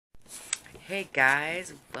Hey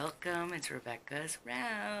guys, welcome. It's Rebecca's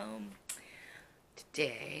Realm.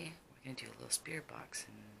 Today, we're going to do a little spirit box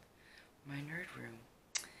in my nerd room.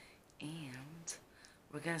 And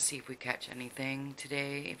we're going to see if we catch anything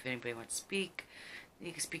today. If anybody wants to speak,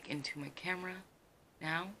 you can speak into my camera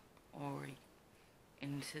now or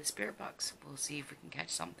into the spirit box. We'll see if we can catch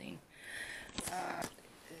something.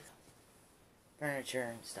 Furniture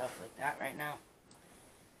and stuff like that right now.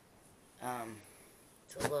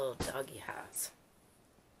 It's a little doggy house,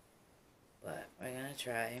 but we're gonna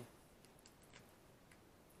try.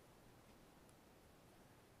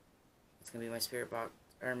 It's gonna be my spirit box,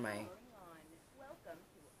 or my.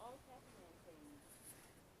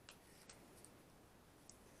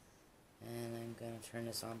 And I'm gonna turn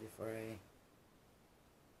this on before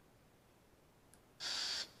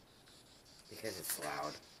because it's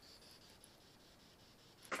loud.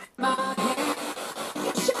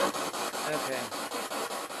 Okay.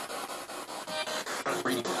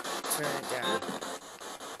 Turn it down.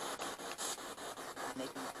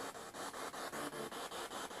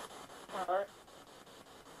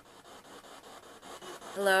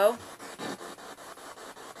 Hello?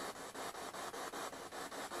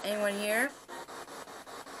 Anyone here?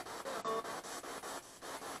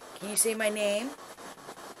 Can you say my name?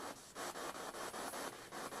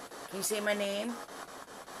 Can you say my name?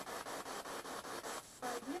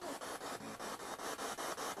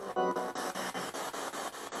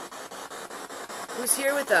 Who's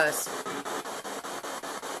here with us?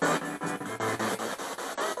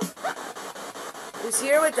 Who's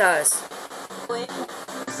here with us?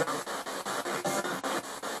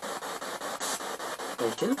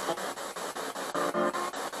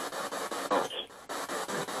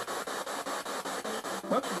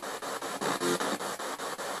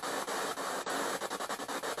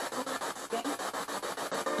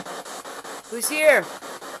 Who's here?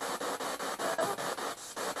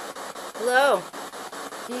 Hello?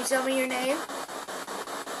 Can you tell me your name?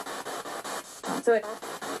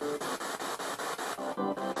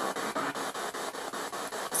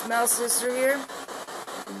 Is Mel's sister here?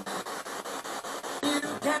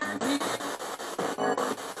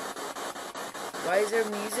 Why is there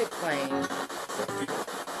music playing?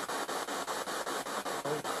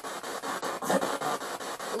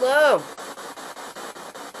 Hello?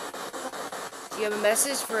 Do you have a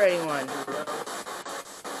message for anyone?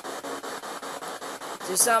 Is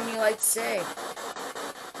there something you'd like to say?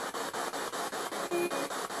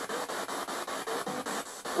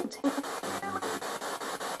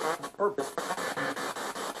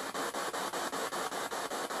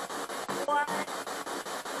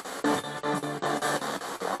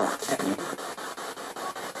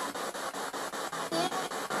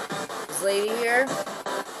 Is lady here?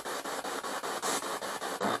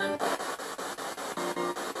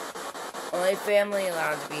 Only family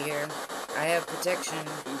allowed to be here. I have protection.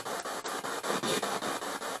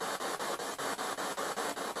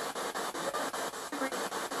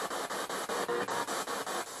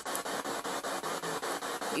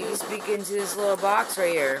 You can speak into this little box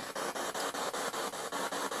right here.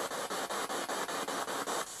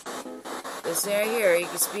 This thing right here, you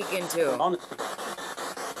can speak into.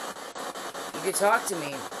 You can talk to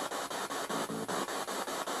me.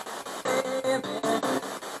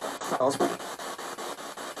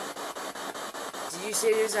 Did you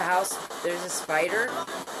say there's a house, there's a spider?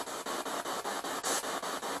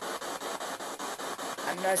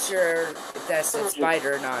 I'm not sure if that's a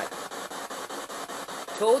spider or not.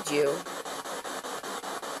 Told you.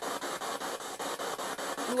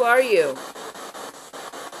 Who are you?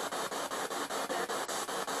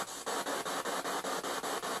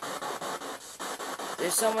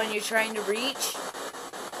 There's someone you're trying to reach?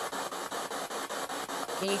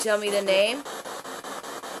 Can you tell me the name?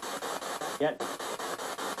 Yet.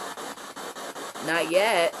 Not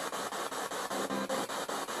yet.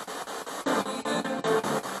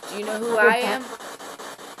 Do you know who I am?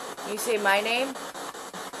 Can you say my name?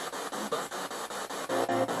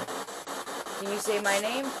 Can you say my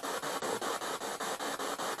name?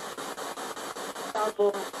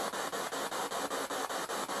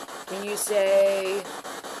 Can you say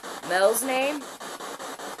Mel's name?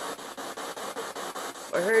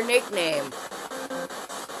 Or her nickname?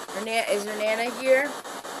 Is her Nana here?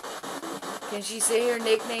 Can she say her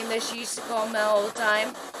nickname that she used to call Mel all the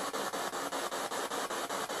time?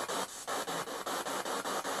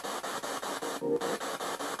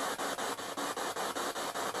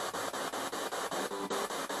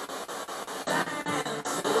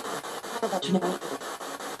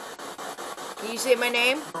 Can you say my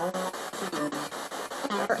name?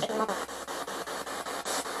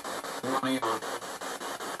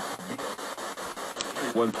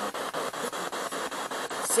 One.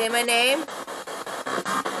 Say my name.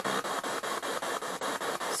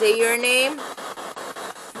 Say your name.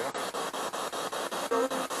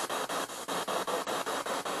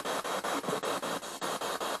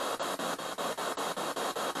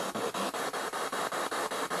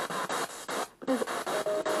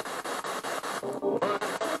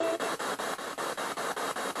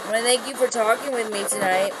 I want to thank you for talking with me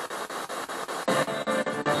tonight.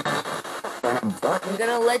 I'm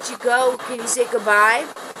gonna let you go. Can you say goodbye?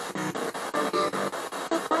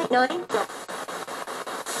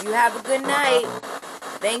 You have a good night.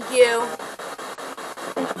 Thank you.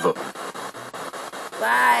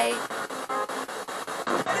 Bye.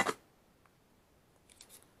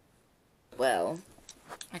 Well,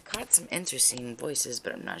 I caught some interesting voices,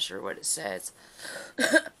 but I'm not sure what it says.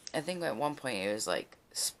 I think at one point it was like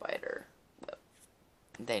spider. But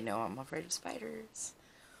they know I'm afraid of spiders.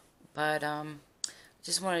 But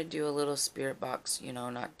just want to do a little spirit box, you know,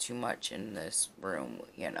 not too much in this room,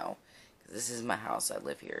 you know, because this is my house. I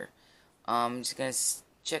live here. I'm just gonna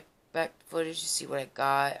check back the footage to see what I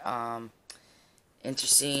got.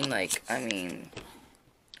 Interesting, like, I mean,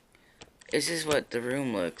 this is what the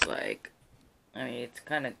room looks like. I mean, it's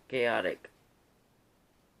kind of chaotic,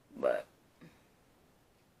 but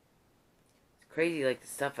it's crazy, like, the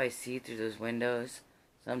stuff I see through those windows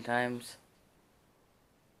sometimes.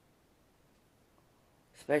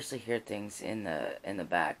 Especially hear things in the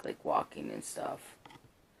back, like walking and stuff.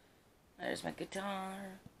 There's my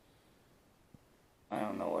guitar. I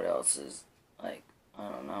don't know what else is, like, I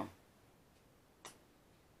don't know.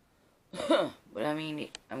 But I mean,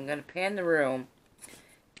 I'm gonna pan the room.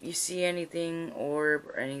 You see anything, orb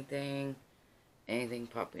or anything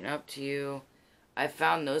popping up to you? I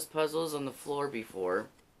found those puzzles on the floor before.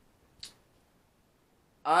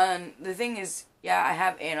 The thing is, yeah, I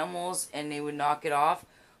have animals and they would knock it off.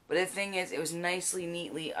 But the thing is, it was nicely,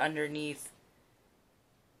 neatly underneath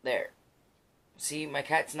there. See, my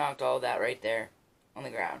cat's knocked all that right there on the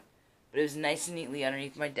ground. But it was nice and neatly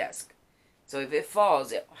underneath my desk. So if it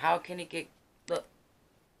falls, how can it get... Look.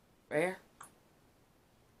 Right here.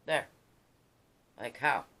 There. Like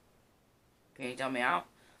how? Can you tell me how?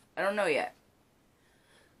 I don't know yet.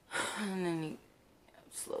 And then you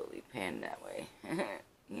slowly pan that way.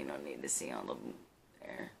 You don't need to see all of them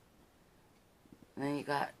there. And then you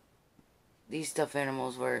got these stuffed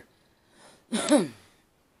animals where...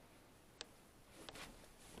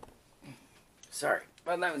 Sorry.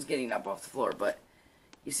 Well, that was getting up off the floor, but...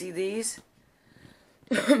 You see these?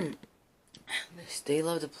 They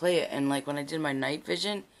love to play it, and like when I did my night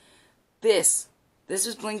vision, this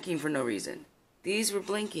was blinking for no reason. These were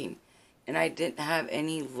blinking, and I didn't have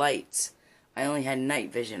any lights. I only had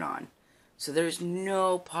night vision on. So there's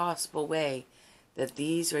no possible way that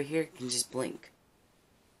these right here can just blink.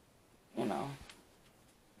 You know.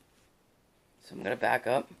 So I'm gonna back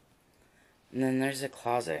up. And then there's a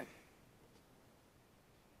closet.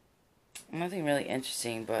 Nothing really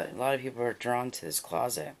interesting, but a lot of people are drawn to this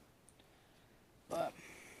closet. But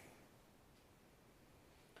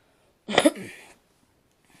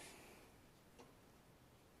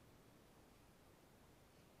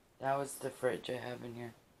that was the fridge I have in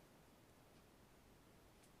here.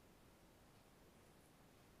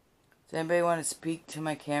 Does anybody want to speak to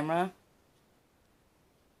my camera?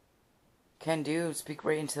 Can do. Speak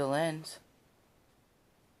right into the lens.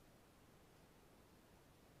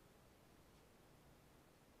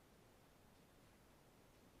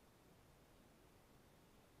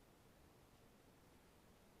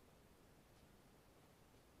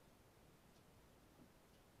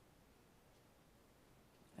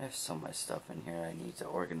 I have so much stuff in here I need to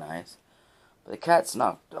organize. But the cat's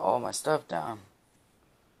knocked all my stuff down.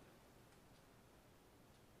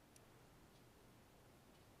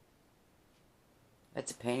 That's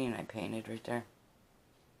a painting I painted right there.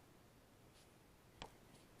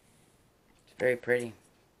 It's very pretty.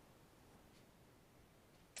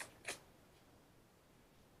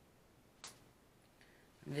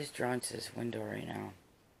 I'm just drawn to this window right now.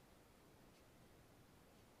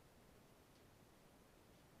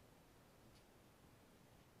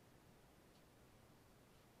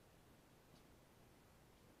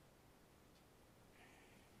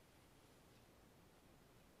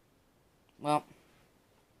 Well,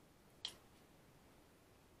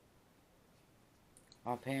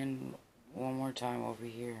 I'll pan one more time over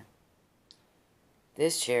here.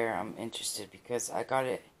 This chair, I'm interested because I got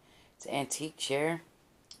it. It's an antique chair.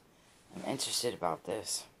 I'm interested about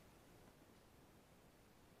this.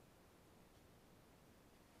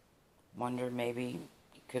 Wonder maybe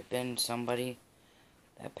it could have been somebody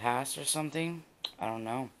that passed or something. I don't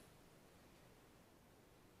know.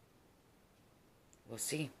 we'll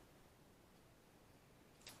see.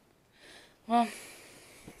 Well,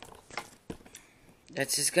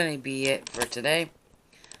 that's just gonna be it for today.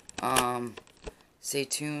 Stay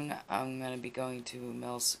tuned. I'm gonna be going to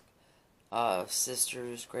Mel's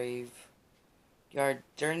sister's graveyard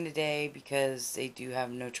during the day because they do have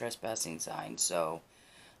no trespassing sign. So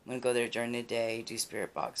I'm gonna go there during the day, do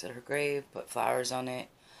spirit box at her grave, put flowers on it.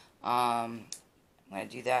 I'm gonna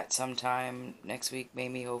do that sometime next week,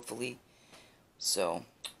 maybe, hopefully. So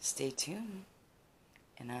stay tuned,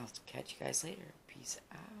 and I'll catch you guys later. Peace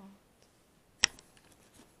out.